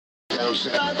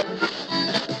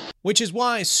Which is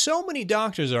why so many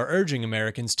doctors are urging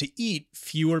Americans to eat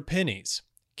fewer pennies.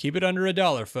 Keep it under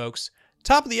 $1, folks.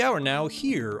 Top of the hour now,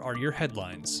 here are your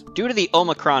headlines. Due to the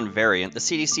Omicron variant, the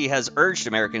CDC has urged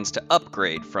Americans to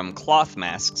upgrade from cloth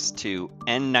masks to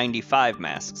N95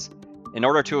 masks. In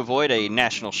order to avoid a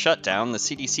national shutdown, the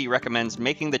CDC recommends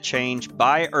making the change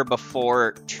by or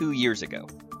before 2 years ago.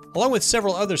 Along with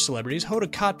several other celebrities, Hoda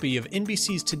Kotb of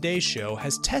NBC's Today Show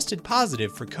has tested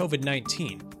positive for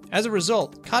COVID-19. As a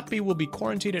result, Kotb will be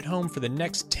quarantined at home for the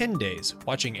next 10 days,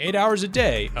 watching 8 hours a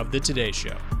day of The Today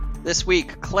Show. This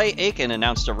week, Clay Aiken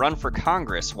announced a run for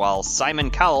Congress while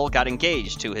Simon Cowell got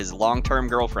engaged to his long-term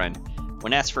girlfriend.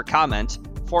 When asked for comment,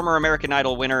 former American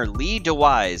Idol winner Lee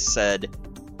DeWise said,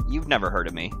 "You've never heard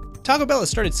of me." Taco Bell has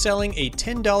started selling a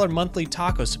 $10 monthly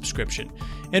taco subscription.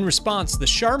 In response, the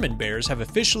Charmin Bears have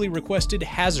officially requested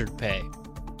hazard pay.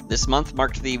 This month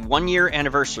marked the one-year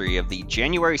anniversary of the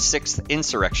January 6th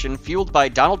insurrection fueled by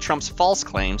Donald Trump's false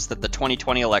claims that the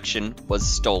 2020 election was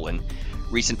stolen.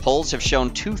 Recent polls have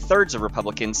shown 2/3 of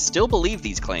Republicans still believe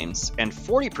these claims, and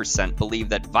 40% believe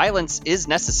that violence is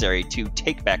necessary to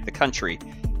take back the country.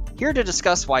 Here to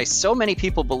discuss why so many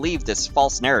people believe this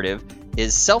false narrative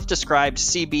is self-described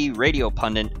CB radio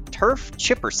pundit Turf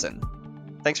Chipperson.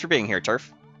 Thanks for being here,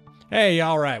 Turf. Hey,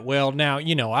 all right. Well, now,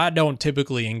 I don't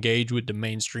typically engage with the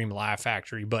mainstream Lie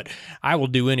Factory, but I will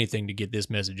do anything to get this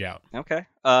message out. Okay.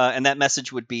 And that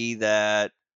message would be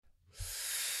that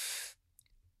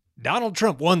Donald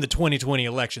Trump won the 2020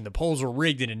 election. The polls were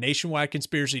rigged in a nationwide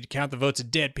conspiracy to count the votes of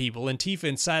dead people. Antifa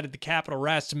incited the Capitol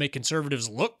riots to make conservatives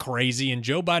look crazy, and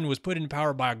Joe Biden was put in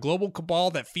power by a global cabal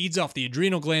that feeds off the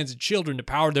adrenal glands of children to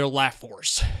power their life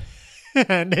force.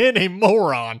 And any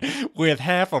moron with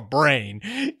half a brain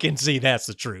can see that's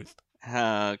the truth.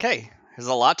 Okay, there's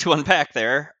a lot to unpack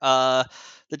there.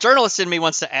 The journalist in me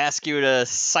wants to ask you to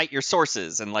cite your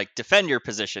sources and defend your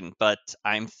position, but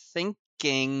I'm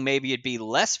thinking maybe it'd be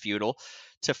less futile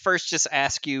to first just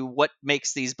ask you what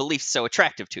makes these beliefs so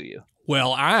attractive to you.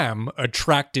 Well, I'm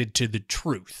attracted to the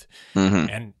truth.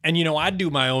 And I do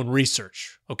my own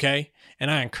research, okay? And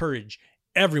I encourage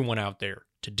everyone out there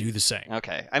to do the same.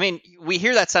 Okay. I mean, we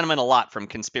hear that sentiment a lot from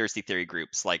conspiracy theory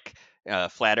groups like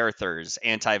flat earthers,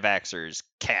 anti-vaxxers,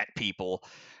 cat people.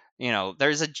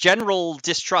 There's a general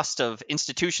distrust of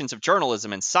institutions of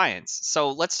journalism and science. So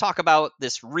let's talk about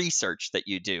this research that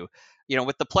you do.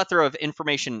 With the plethora of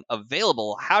information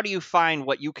available, how do you find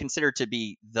what you consider to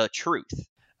be the truth?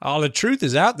 Oh, the truth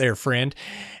is out there, friend.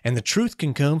 And the truth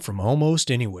can come from almost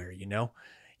anywhere,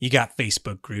 You got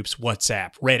Facebook groups,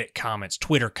 WhatsApp, Reddit comments,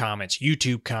 Twitter comments,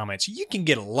 YouTube comments. You can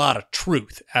get a lot of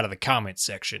truth out of the comments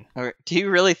section. Do you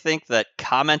really think that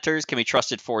commenters can be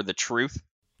trusted for the truth?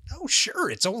 Oh, sure.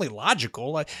 It's only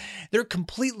logical. They're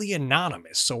completely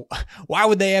anonymous, so why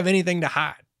would they have anything to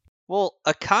hide? Well,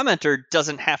 a commenter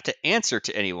doesn't have to answer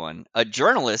to anyone. A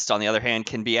journalist, on the other hand,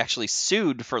 can be actually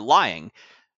sued for lying.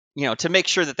 To make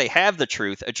sure that they have the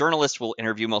truth, a journalist will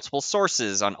interview multiple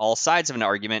sources on all sides of an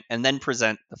argument and then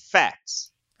present the facts.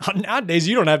 Nowadays,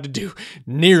 you don't have to do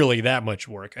nearly that much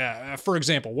work. For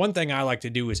example, one thing I like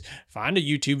to do is find a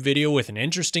YouTube video with an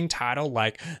interesting title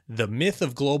like The Myth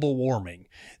of Global Warming.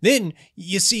 Then,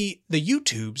 you see, the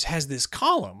YouTubes has this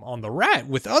column on the right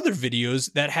with other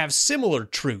videos that have similar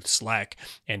truths like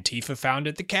Antifa found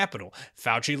at the Capitol,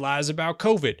 Fauci lies about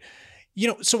COVID.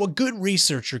 So a good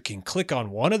researcher can click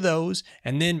on one of those,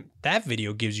 and then that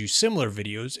video gives you similar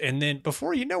videos, and then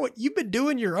before you know it, you've been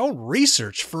doing your own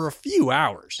research for a few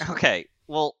hours. Okay,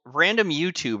 well, random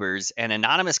YouTubers and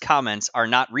anonymous comments are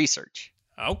not research.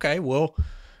 Okay, well,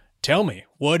 tell me,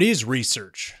 what is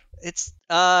research? It's,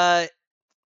 you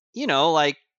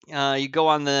go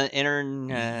on the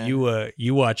internet.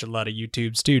 You watch a lot of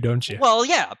YouTubes too, don't you? Well,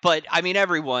 yeah, but I mean,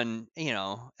 everyone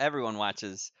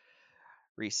watches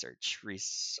research.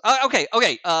 Okay.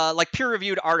 Like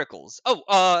peer-reviewed articles.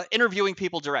 Interviewing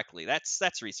people directly.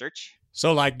 That's research.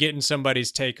 So like getting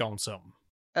somebody's take on something.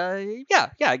 Yeah,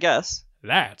 I guess.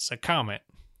 That's a comment.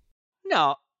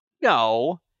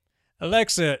 No.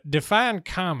 Alexa, define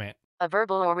comment. A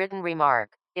verbal or written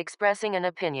remark expressing an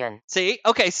opinion. See,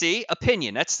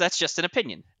 opinion. That's just an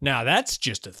opinion. Now that's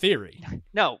just a theory.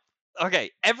 No. Okay,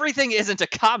 everything isn't a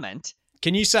comment.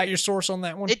 Can you cite your source on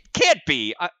that one? It can't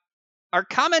be. Are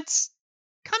comments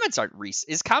aren't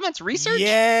is comments research?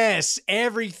 Yes,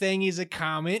 everything is a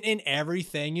comment and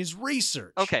everything is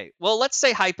research. Okay, well, let's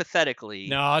say hypothetically.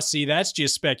 No, see, that's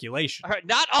just speculation. All right,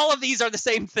 not all of these are the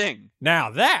same thing.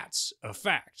 Now that's a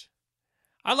fact.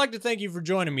 I'd like to thank you for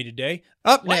joining me today.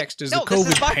 Up What? next is No, the this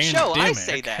is COVID my show. I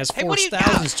say pandemic that. has Hey, what forced do you-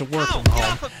 thousands to work Ow, from get home.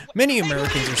 off of- Many Hey, what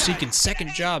Americans you- are seeking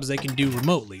second jobs they can do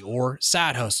remotely or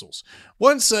side hustles.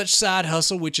 One such side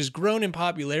hustle which has grown in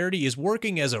popularity is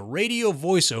working as a radio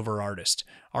voiceover artist.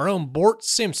 Our own Bort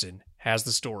Simpson has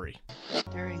the story.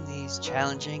 During these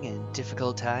challenging and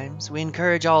difficult times, we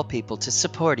encourage all people to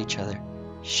support each other,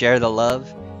 share the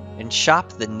love, and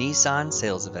shop the Nissan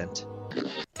sales event.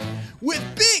 With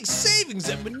big savings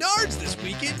at Menards this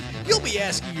weekend, you'll be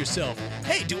asking yourself,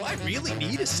 hey, do I really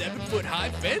need a 7-foot high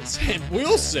fence? And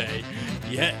we'll say,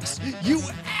 yes, you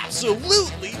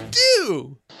absolutely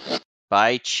do.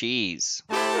 Buy cheese.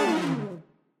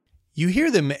 You hear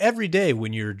them every day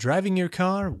when you're driving your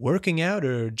car, working out,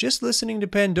 or just listening to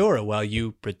Pandora while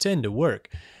you pretend to work.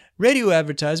 Radio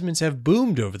advertisements have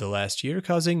boomed over the last year,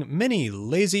 causing many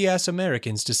lazy-ass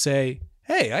Americans to say,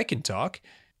 hey, I can talk.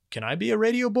 Can I be a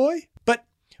radio boy? But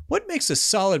what makes a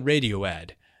solid radio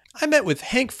ad? I met with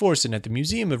Hank Forson at the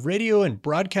Museum of Radio and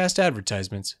Broadcast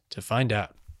Advertisements to find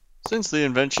out. Since the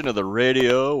invention of the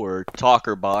radio or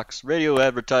talker box, radio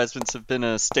advertisements have been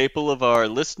a staple of our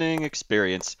listening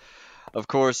experience. Of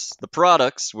course, the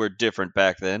products were different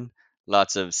back then.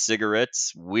 Lots of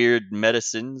cigarettes, weird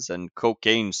medicines, and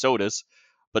cocaine sodas.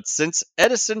 But since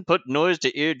Edison put noise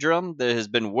to eardrum, there has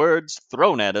been words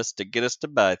thrown at us to get us to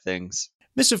buy things.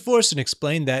 Mr. Forson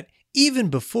explained that even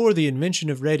before the invention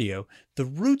of radio, the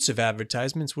roots of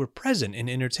advertisements were present in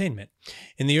entertainment.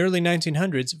 In the early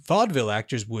 1900s, vaudeville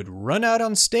actors would run out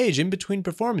on stage in between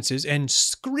performances and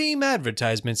scream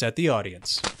advertisements at the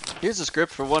audience. Here's a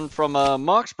script for one from a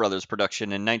Marx Brothers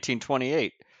production in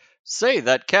 1928. Say,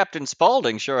 that Captain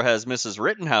Spaulding sure has Mrs.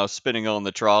 Rittenhouse spinning on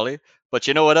the trolley, but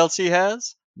you know what else he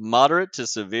has? Moderate to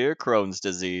severe Crohn's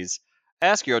disease.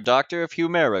 Ask your doctor if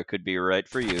Humira could be right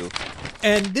for you.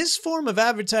 And this form of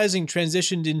advertising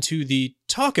transitioned into the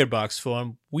talker box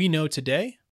form we know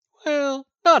today? Well,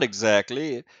 not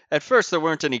exactly. At first, there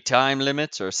weren't any time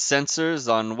limits or censors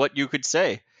on what you could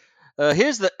say.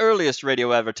 Here's the earliest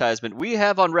radio advertisement we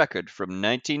have on record from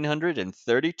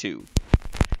 1932.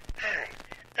 Hi,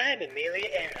 I'm Amelia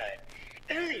Earhart.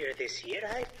 Earlier this year,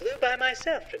 I flew by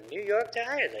myself from New York to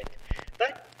Ireland.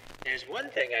 But there's one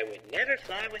thing I would never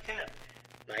fly without: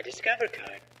 my Discover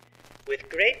card. With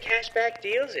great cashback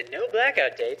deals and no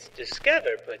blackout dates,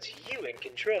 Discover puts you in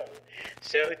control.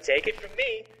 So take it from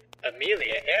me,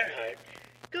 Amelia Earhart.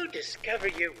 Go discover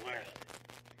your world.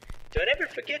 Don't ever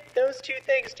forget those two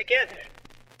things together: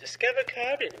 Discover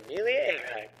card and Amelia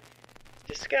Earhart.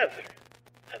 Discover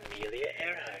Amelia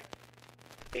Earhart.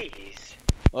 Please.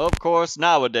 Of course,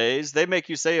 nowadays, they make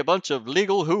you say a bunch of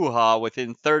legal hoo-ha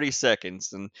within 30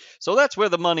 seconds, and so that's where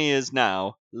the money is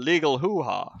now. Legal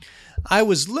hoo-ha. I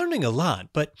was learning a lot,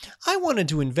 but I wanted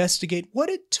to investigate what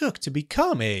it took to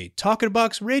become a talker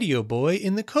box radio boy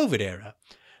in the COVID era.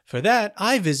 For that,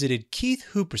 I visited Keith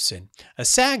Hooperson, a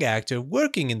SAG actor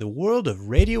working in the world of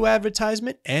radio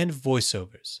advertisement and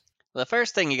voiceovers. The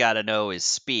first thing you gotta know is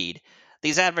speed.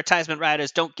 These advertisement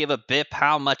writers don't give a bip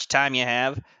how much time you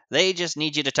have. They just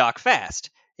need you to talk fast.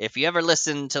 If you ever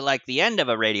listen to, like, the end of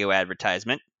a radio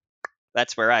advertisement,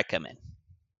 that's where I come in.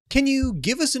 Can you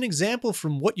give us an example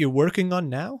from what you're working on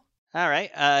now? All right,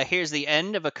 here's the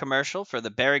end of a commercial for the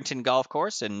Barrington Golf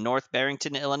Course in North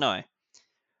Barrington, Illinois.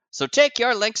 So take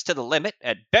your links to the limit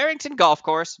at Barrington Golf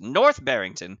Course, North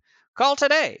Barrington. Call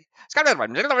today.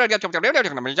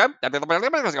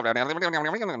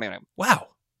 Wow,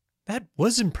 that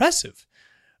was impressive.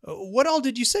 What all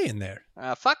did you say in there?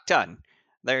 A fuck ton.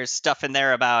 There's stuff in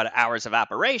there about hours of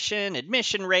operation,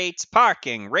 admission rates,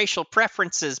 parking, racial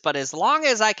preferences, but as long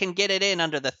as I can get it in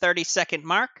under the 30-second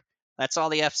mark, that's all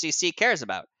the FCC cares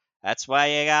about. That's why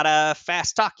you gotta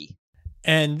fast talkie.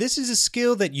 And this is a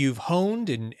skill that you've honed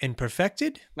and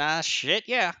perfected? Shit,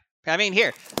 yeah. I mean,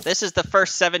 here, this is the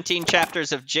first 17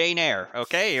 chapters of Jane Eyre,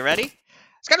 okay? You ready?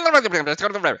 Keith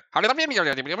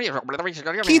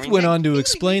went on to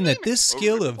explain that this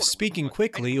skill of speaking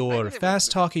quickly, or fast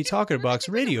talkie talker box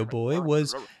radio boy,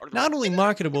 was not only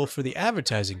marketable for the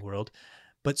advertising world,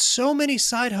 but so many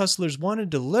side hustlers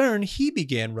wanted to learn, he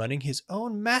began running his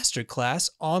own masterclass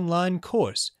online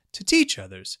course to teach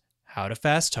others how to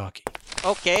fast talkie.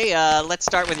 Okay, let's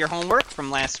start with your homework from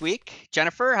last week.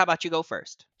 Jennifer, how about you go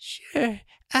first? Sure.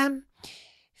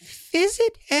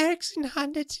 Visit Ericsson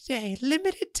Honda today.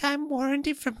 Limited time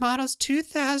warranty for models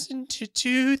 2000 to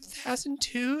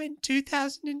 2002 and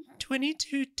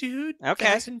 2022 to Okay.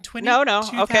 2020. No,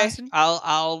 okay. 2000.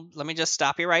 I'll let me just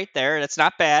stop you right there. That's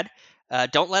not bad.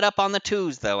 Don't let up on the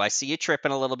twos, though. I see you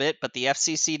tripping a little bit, but the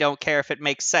FCC don't care if it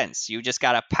makes sense. You just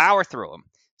gotta power through them.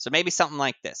 So maybe something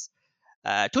like this.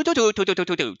 All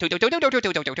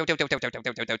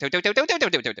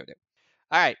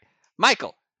right,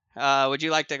 Michael, would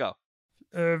you like to go?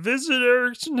 Visit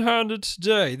Erickson Honda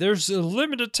today. There's a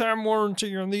limited time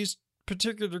warranty on these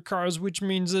particular cars, which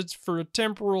means it's for a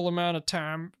temporal amount of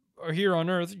time here on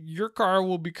Earth. Your car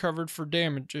will be covered for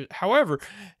damage. However,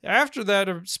 after that,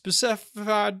 a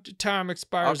specified time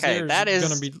expires. Okay,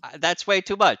 that's way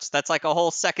too much. That's like a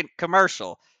whole second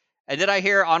commercial. And did I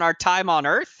hear on our time on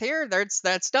Earth here? That's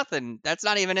nothing. That's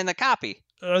not even in the copy.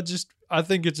 I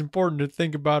think it's important to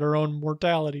think about our own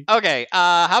mortality. Okay,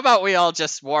 how about we all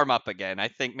just warm up again? I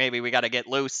think maybe we got to get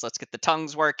loose. Let's get the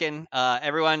tongues working.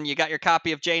 Everyone, you got your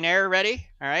copy of Jane Eyre ready?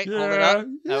 All right, hold it up.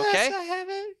 Yes, Okay. I have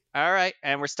it. All right,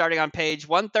 and we're starting on page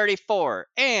 134.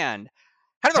 And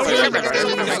Call me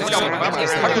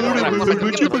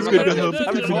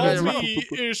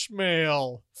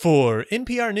Ishmael. For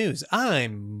NPR News,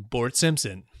 I'm Bort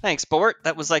Simpson. Thanks, Bort.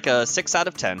 That was like a 6 out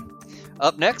of 10.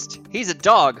 Up next, he's a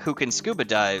dog who can scuba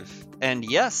dive. And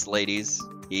yes, ladies,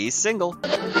 he's single.